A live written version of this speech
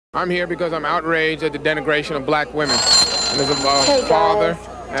I'm here because I'm outraged at the denigration of black women. And as a Hey father,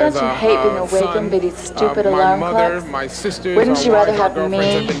 guys, don't you hate being awakened by these stupid alarm my mother, clocks? my sisters, Wouldn't you rather our have girlfriends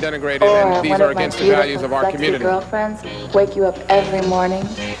me have been denigrated, or and these one are of my against the values beautiful, of our sexy community. girlfriends wake you up every morning?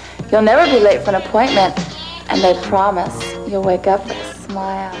 You'll never be late for an appointment, and they promise you'll wake up with a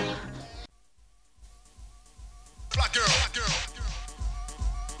smile. Flygirl.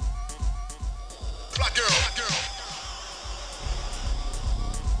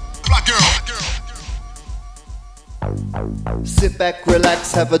 Sit back,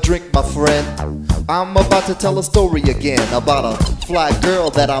 relax, have a drink, my friend. I'm about to tell a story again about a fly girl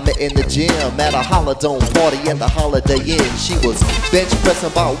that I met in the gym at a Holidome party in the Holiday Inn. She was bench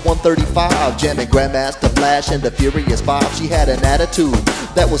pressing about 135, jamming Grandmaster Flash and the Furious Five. She had an attitude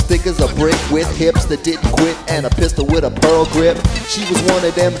that was thick as a brick, with hips that didn't quit and a pistol with a pearl grip. She was one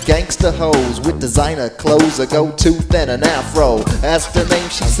of them gangster hoes with designer clothes, a gold tooth and an afro. Asked her name,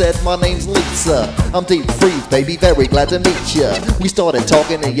 she said, "My name's Lisa. I'm deep freeze, baby, very glad to meet ya." We started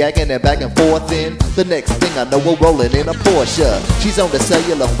talking and yakking and back and forth, and the next thing I know, we're rolling in a Porsche. She's on the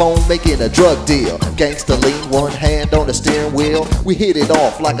cellular phone making a drug deal. Gangster lean, one hand on the steering wheel. We hit it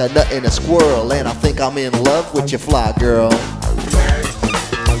off like a nut and a squirrel, and I think I'm in love with your fly girl.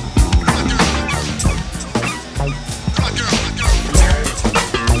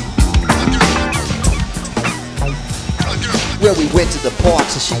 Well, we went to the park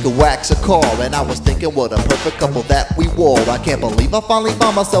so she could wax a car, and I was thinking what a perfect couple that we wore. I can't believe I finally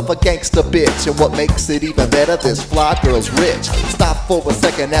found myself a gangster bitch, and what makes it even better, this fly girl's rich. Stop for a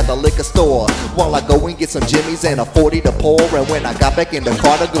second at the liquor store while I go and get some Jimmys and a 40 to pour, and when I got back in the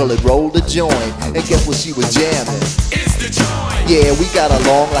car, the girl had rolled a joint, and guess what she was jamming? It's the joint! Yeah, we got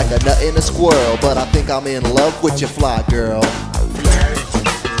along like a nut and a squirrel, but I think I'm in love with your fly girl.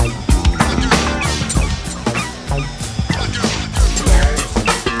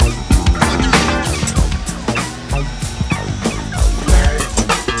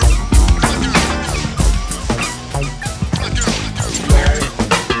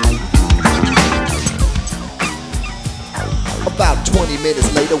 About 20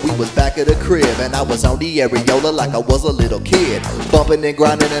 minutes later, we was back at the crib, and I was on the areola like I was a little kid. Bumping and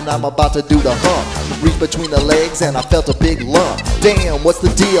grinding, and I'm about to do the hump. Reach between the legs, and I felt a big lump. Damn, what's the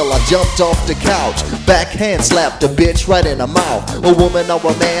deal? I jumped off the couch, backhand slapped a bitch right in the mouth. A woman or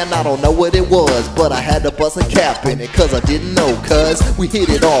a man, I don't know what it was, but I had to bust a cap in it, cause I didn't know, cuz we hit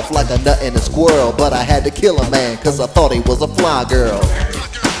it off like a nut and a squirrel. But I had to kill a man, cause I thought he was a fly girl.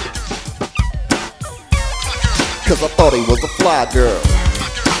 Cause I thought he was a fly girl.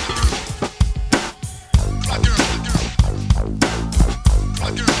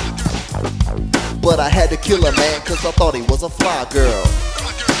 But I had to kill a man cause I thought he was a fly girl.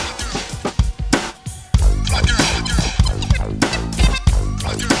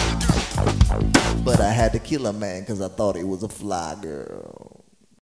 But I had to kill a man cause I thought he was a fly girl.